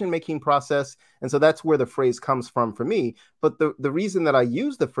consent decision making process, and so that's where the phrase comes from for me. But the reason that I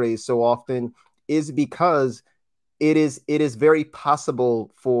use the phrase so often is because it is very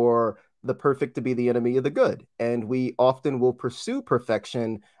possible for the perfect to be the enemy of the good, and we often will pursue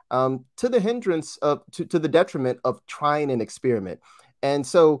perfection to the hindrance of to the detriment of trying an experiment, and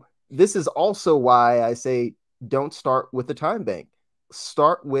so. This is also why I say don't start with the time bank.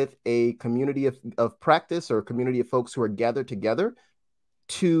 Start with a community of practice or a community of folks who are gathered together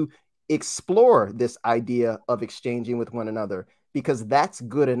to explore this idea of exchanging with one another, because that's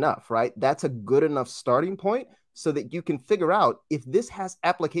good enough, right? That's a good enough starting point so that you can figure out if this has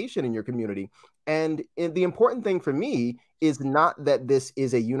application in your community. And the important thing for me is not that this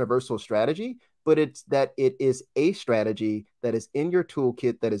is a universal strategy, but it's that it is a strategy that is in your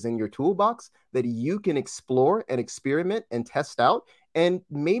toolkit, that is in your toolbox, that you can explore and experiment and test out. And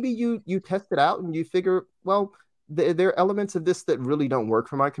maybe you test it out and you figure, well, there are elements of this that really don't work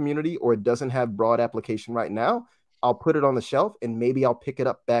for my community, or it doesn't have broad application right now. I'll put it on the shelf and maybe I'll pick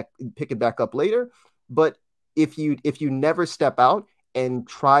it back up later. But if you never step out and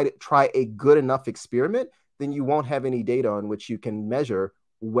try a good enough experiment, then you won't have any data on which you can measure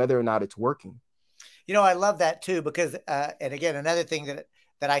whether or not it's working. I love that too, because, and again, another thing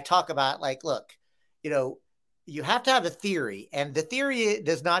that I talk about, like, look, you have to have a theory, and the theory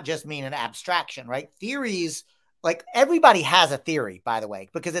does not just mean an abstraction, right? Theories, like, everybody has a theory, by the way,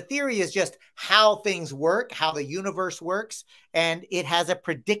 because a theory is just how things work, how the universe works. And it has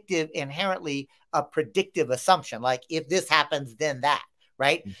inherently a predictive assumption. Like, if this happens, then that,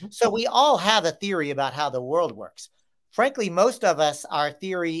 right? Mm-hmm. So we all have a theory about how the world works. Frankly, most of us, our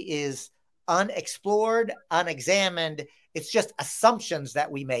theory is unexplored, unexamined. It's just assumptions that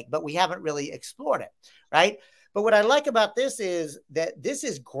we make, but we haven't really explored it, right? But what I like about this is that this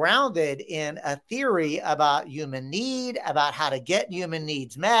is grounded in a theory about human need, about how to get human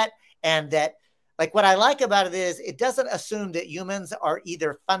needs met. And that, like, what I like about it is it doesn't assume that humans are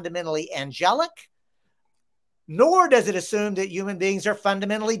either fundamentally angelic, nor does it assume that human beings are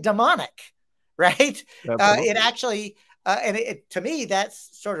fundamentally demonic, right? It actually, to me,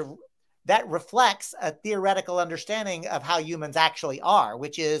 that reflects a theoretical understanding of how humans actually are,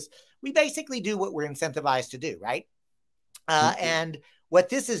 which is we basically do what we're incentivized to do, right? And what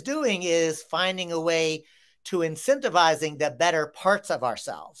this is doing is finding a way to incentivizing the better parts of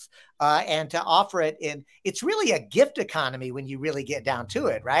ourselves, and to offer it in. It's really a gift economy when you really get down to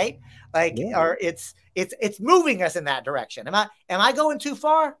it, right? Like, or it's moving us in that direction. Am I going too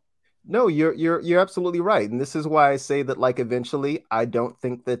far? No, you're absolutely right. And this is why I say that, like, eventually I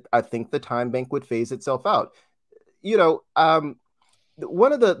think the time bank would phase itself out. You know,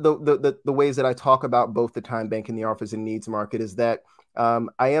 one of the ways that I talk about both the time bank and the offers and needs market is that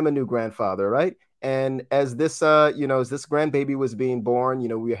I am a new grandfather, right? And as this as this grandbaby was being born, we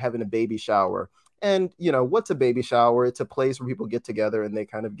were having a baby shower. And what's a baby shower? It's a place where people get together and they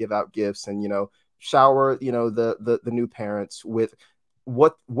kind of give out gifts and shower the new parents with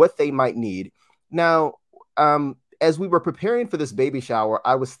what they might need. Now, as we were preparing for this baby shower,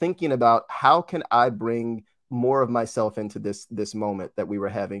 I was thinking about how can I bring more of myself into this moment that we were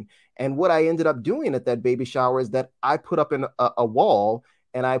having. And what I ended up doing at that baby shower is that I put up a wall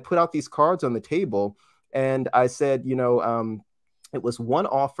and I put out these cards on the table, and I said, it was one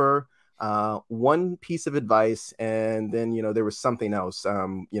offer, one piece of advice, and then there was something else,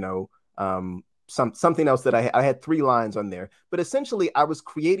 something else that I had 3 lines on there. But essentially, I was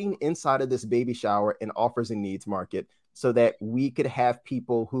creating inside of this baby shower an offers and needs market so that we could have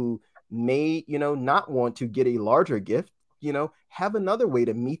people who may not want to get a larger gift, have another way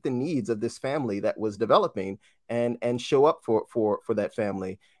to meet the needs of this family that was developing and show up for that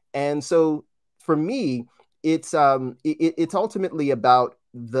family. And so for me, it's ultimately about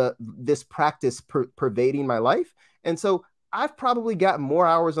this practice pervading my life. And so I've probably got more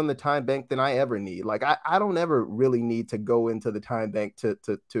hours on the time bank than I ever need. Like I don't ever really need to go into the time bank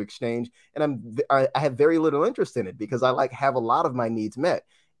to exchange, and I have very little interest in it because I have a lot of my needs met.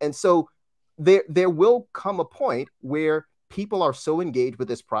 And so there will come a point where people are so engaged with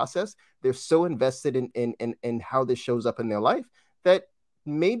this process, they're so invested in how this shows up in their life, that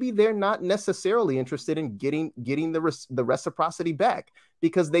maybe they're not necessarily interested in getting the reciprocity back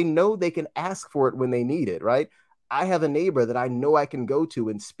because they know they can ask for it when they need it, right? I have a neighbor that I know I can go to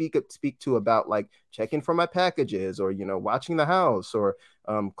and speak to about like checking for my packages or watching the house or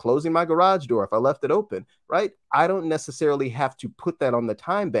closing my garage door if I left it open, right? I don't necessarily have to put that on the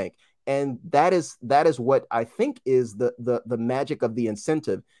time bank. And that is what I think is the magic of the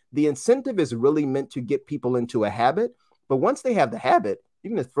incentive. The incentive is really meant to get people into a habit, but once they have the habit, you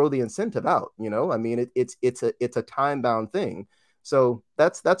can just throw the incentive out. I mean, it's a time bound thing. So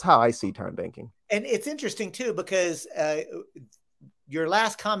that's how I see time banking. And it's interesting too, because your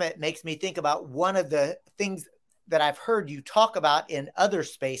last comment makes me think about one of the things that I've heard you talk about in other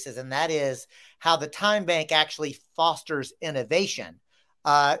spaces, and that is how the time bank actually fosters innovation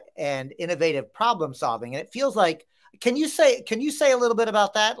and innovative problem solving. And it feels like, can you say a little bit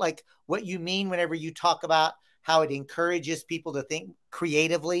about that? Like what you mean whenever you talk about how it encourages people to think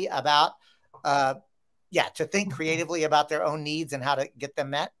creatively about, to think creatively about their own needs and how to get them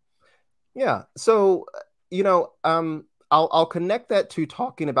met? Yeah. So, I'll connect that to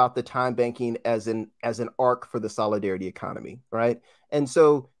talking about the time banking as an arc for the solidarity economy, right? And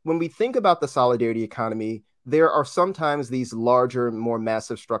so when we think about the solidarity economy, there are sometimes these larger, more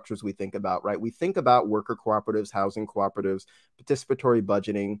massive structures we think about, right? We think about worker cooperatives, housing cooperatives, participatory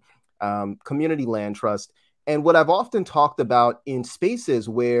budgeting, community land trust. And what I've often talked about in spaces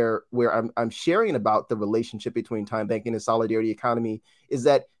where I'm sharing about the relationship between time banking and solidarity economy is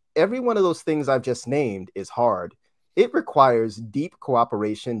that every one of those things I've just named is hard. It requires deep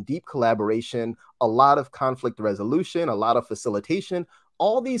cooperation, deep collaboration, a lot of conflict resolution, a lot of facilitation,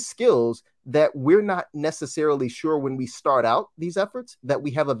 all these skills that we're not necessarily sure when we start out these efforts that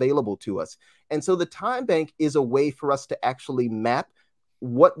we have available to us. And so the time bank is a way for us to actually map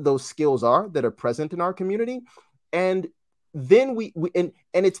what those skills are that are present in our community. And then and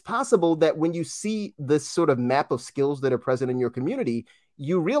it's possible that when you see this sort of map of skills that are present in your community,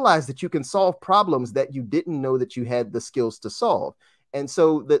 you realize that you can solve problems that you didn't know that you had the skills to solve. And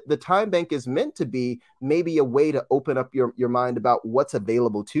so the time bank is meant to be maybe a way to open up your mind about what's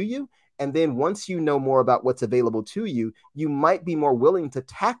available to you. And then once you know more about what's available to you, you might be more willing to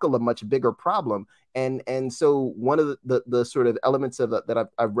tackle a much bigger problem. And so one of the sort of elements of that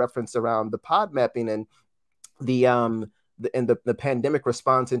I've referenced around the pod mapping and the pandemic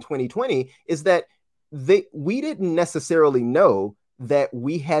response in 2020 is that we didn't necessarily know that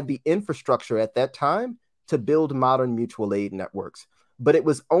we had the infrastructure at that time to build modern mutual aid networks. But it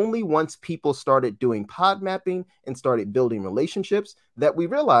was only once people started doing pod mapping and started building relationships that we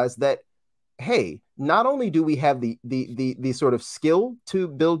realized that, hey, not only do we have the sort of skill to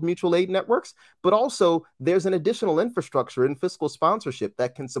build mutual aid networks, but also there's an additional infrastructure and fiscal sponsorship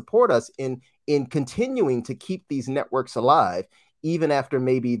that can support us in continuing to keep these networks alive, even after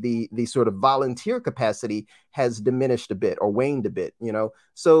maybe the sort of volunteer capacity has diminished a bit or waned a bit,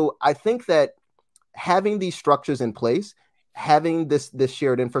 So I think that having these structures in place, having this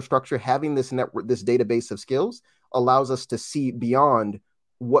shared infrastructure, having this network, this database of skills allows us to see beyond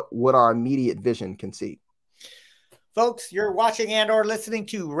what our immediate vision can see. Folks, you're watching and or listening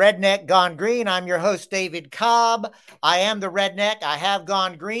to Redneck Gone Green. I'm your host, David Cobb. I am the Redneck. I have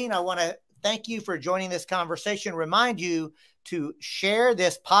gone green. I want to thank you for joining this conversation. Remind you to share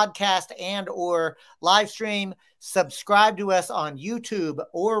this podcast and or live stream. Subscribe to us on YouTube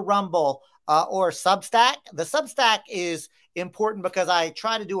or Rumble or Substack. The Substack is important because I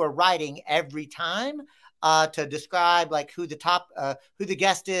try to do a writing every time to describe like who the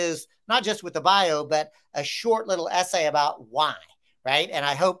guest is, not just with the bio, but a short little essay about why, right? And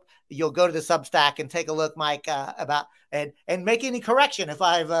I hope you'll go to the Substack and take a look, Mike, about and make any correction if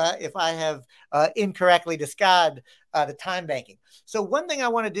I have incorrectly described the time banking. So one thing I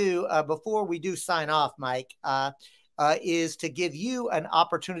want to do before we do sign off, Mike, is to give you an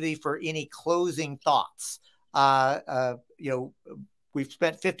opportunity for any closing thoughts. We've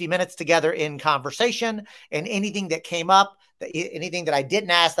spent 50 minutes together in conversation, and anything that came up, anything that I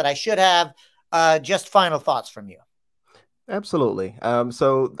didn't ask that I should have, just final thoughts from you. Absolutely.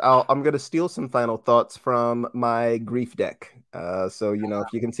 So I'm going to steal some final thoughts from my grief deck. So,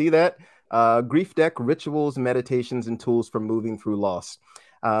 if you can see that, grief deck, rituals, meditations, and tools for moving through loss.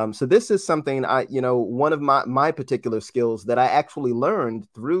 So this is something one of my particular skills that I actually learned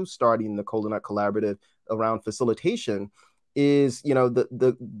through starting the Kola Collaborative around facilitation is,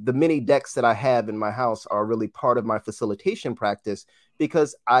 the many decks that I have in my house are really part of my facilitation practice,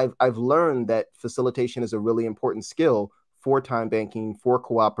 because I've learned that facilitation is a really important skill for time banking, for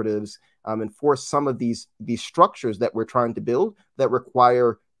cooperatives, and for some of these structures that we're trying to build that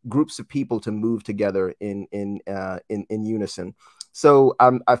require groups of people to move together in unison. So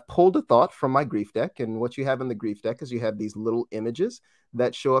I've pulled a thought from my grief deck, and what you have in the grief deck is you have these little images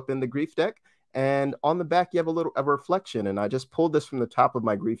that show up in the grief deck. And on the back, you have a reflection. And I just pulled this from the top of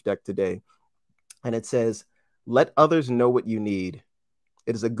my grief deck today. And it says, "Let others know what you need.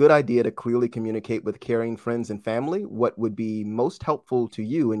 It is a good idea to clearly communicate with caring friends and family what would be most helpful to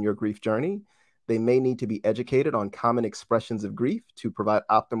you in your grief journey. They may need to be educated on common expressions of grief to provide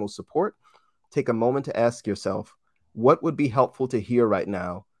optimal support. Take a moment to ask yourself, what would be helpful to hear right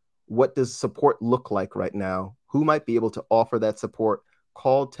now? What does support look like right now? Who might be able to offer that support?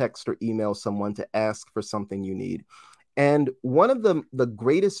 Call, text, or email someone to ask for something you need." And one of the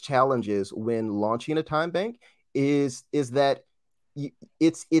greatest challenges when launching a time bank is that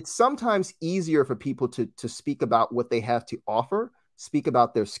it's sometimes easier for people to speak about what they have to offer, speak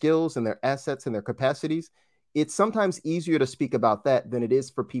about their skills and their assets and their capacities. It's sometimes easier to speak about that than it is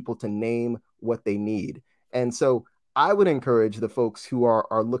for people to name what they need. And so I would encourage the folks who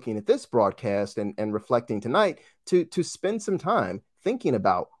are looking at this broadcast and reflecting tonight to spend some time thinking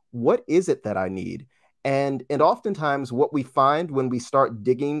about, what is it that I need? And oftentimes what we find when we start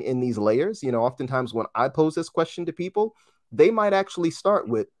digging in these layers, oftentimes when I pose this question to people, they might actually start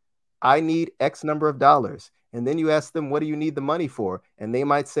with, I need X number of dollars. And then you ask them, what do you need the money for? And they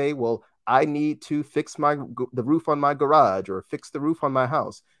might say, well, I need to fix the roof on my garage, or fix the roof on my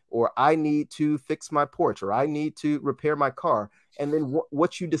house, or I need to fix my porch, or I need to repair my car. And then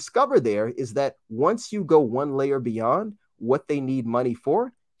what you discover there is that once you go one layer beyond what they need money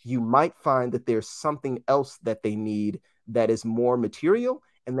for, you might find that there's something else that they need that is more material,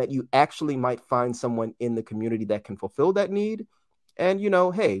 and that you actually might find someone in the community that can fulfill that need. And,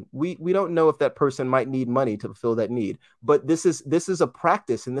 hey, we don't know if that person might need money to fulfill that need, but this is a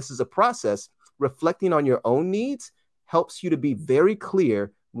practice, and this is a process. Reflecting on your own needs helps you to be very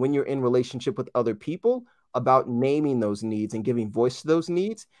clear when you're in relationship with other people about naming those needs and giving voice to those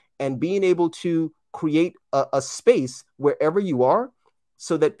needs, and being able to create a space wherever you are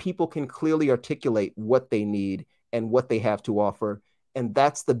so that people can clearly articulate what they need and what they have to offer. And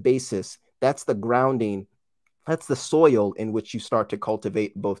that's the basis, that's the grounding, that's the soil in which you start to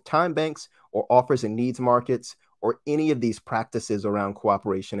cultivate both time banks or offers and needs markets, or any of these practices around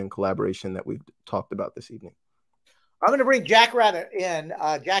cooperation and collaboration that we've talked about this evening. I'm going to bring Jack Rabbit in.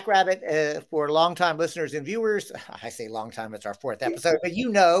 Jack Rabbit, for longtime listeners and viewers, I say long time, it's our fourth episode, but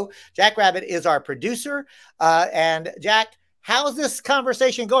Jack Rabbit is our producer. And Jack, how's this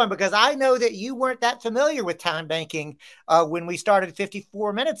conversation going? Because I know that you weren't that familiar with time banking when we started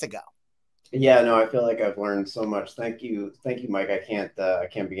 54 minutes ago. Yeah, no, I feel like I've learned so much. Thank you, Mike. I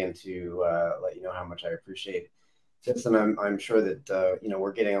can't begin to let you know how much I appreciate this, and I'm sure that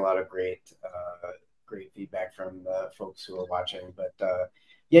we're getting a lot of great feedback from the folks who are watching. But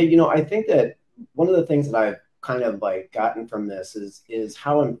I think that one of the things that I've kind of like gotten from this is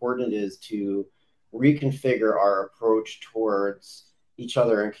how important it is to reconfigure our approach towards each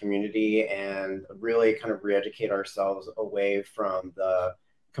other in community, and really kind of re-educate ourselves away from the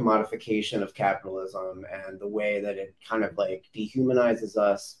commodification of capitalism and the way that it kind of like dehumanizes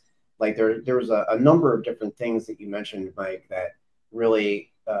us. Like there was a number of different things that you mentioned, Mike, that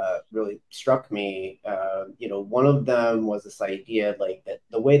really really struck me. You know, one of them was this idea like that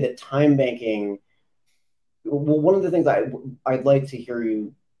the way that time banking. Well, one of the things I'd like to hear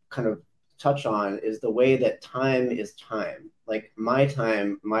you kind of touch on is the way that time is time. Like my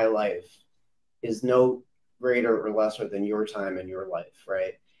time, my life is no greater or lesser than your time and your life,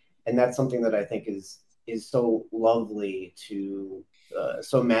 right? And that's something that I think is so lovely to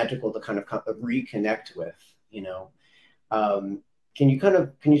so magical to kind of reconnect with, you know. Can you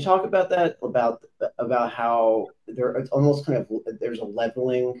talk about that, about how there it's almost kind of there's a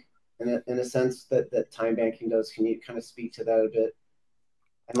leveling in a sense that time banking does? Can you kind of speak to that a bit,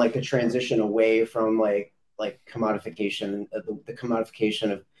 and like the transition away from like commodification, the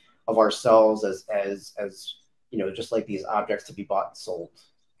commodification of ourselves as you know, just like these objects to be bought and sold.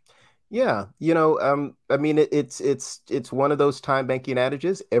 Yeah, you know, I mean, it's one of those time banking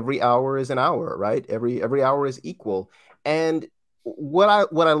adages. Every hour is an hour, right? Every hour is equal. And what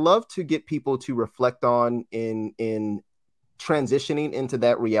I love to get people to reflect on in transitioning into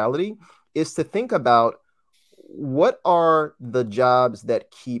that reality is to think about what are the jobs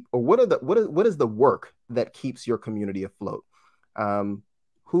that keep, or what is the work that keeps your community afloat?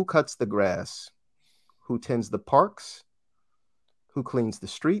 Who cuts the grass? Who tends the parks? Who cleans the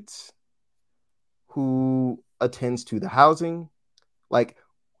streets? Who attends to the housing? Like,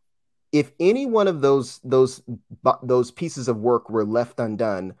 if any one of those pieces of work were left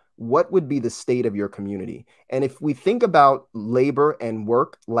undone, what would be the state of your community? And if we think about labor and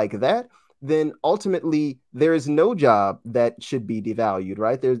work like that, then ultimately there is no job that should be devalued,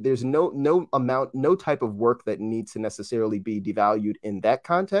 right? There's no type of work that needs to necessarily be devalued in that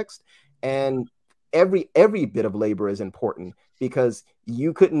context. And every bit of labor is important, because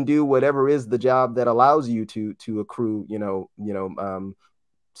you couldn't do whatever is the job that allows you to accrue,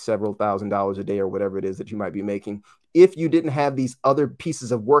 several $1,000s a day or whatever it is that you might be making, if you didn't have these other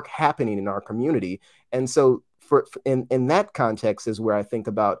pieces of work happening in our community. And so in that context is where I think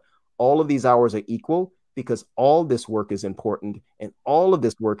about all of these hours are equal, because all this work is important and all of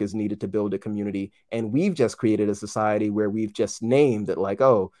this work is needed to build a community. And we've just created a society where we've just named it like,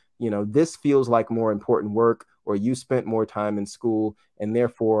 oh, this feels like more important work, or you spent more time in school, and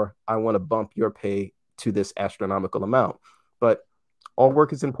therefore I want to bump your pay to this astronomical amount. But all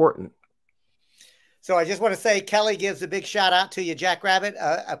work is important. So I just want to say, Kelly gives a big shout out to you, Jackrabbit,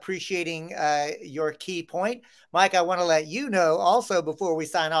 appreciating your key point. Mike, I want to let you know also before we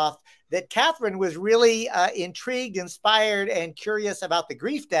sign off that Catherine was really intrigued, inspired, and curious about the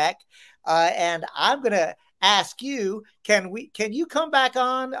grief deck. And I'm going to ask you, can you come back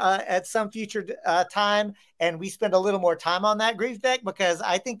on at some future time and we spend a little more time on that grief deck? Because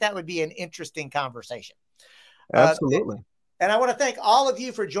I think that would be an interesting conversation. Absolutely. And I want to thank all of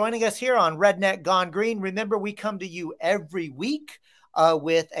you for joining us here on Redneck Gone Green. Remember, we come to you every week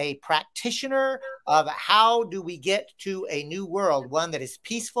with a practitioner of how do we get to a new world, one that is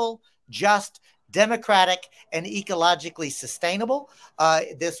peaceful, just, democratic, and ecologically sustainable.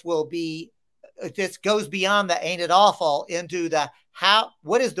 This goes beyond the ain't it awful into the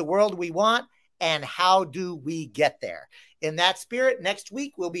what is the world we want and how do we get there? In that spirit, next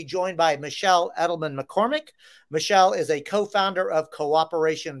week, we'll be joined by Michelle Edelman-McCormick. Michelle is a co-founder of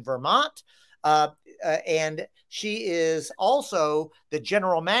Cooperation Vermont, and she is also the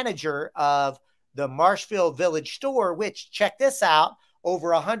general manager of the Marshfield Village store, which, check this out,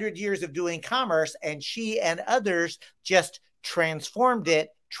 over 100 years of doing commerce, and she and others just transformed it,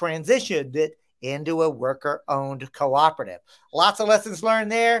 transitioned it into a worker-owned cooperative. Lots of lessons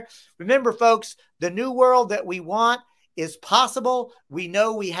learned there. Remember, folks, the new world that we want is possible. We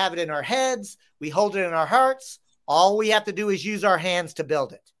know we have it in our heads. We hold it in our hearts. All we have to do is use our hands to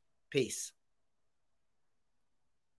build it. Peace.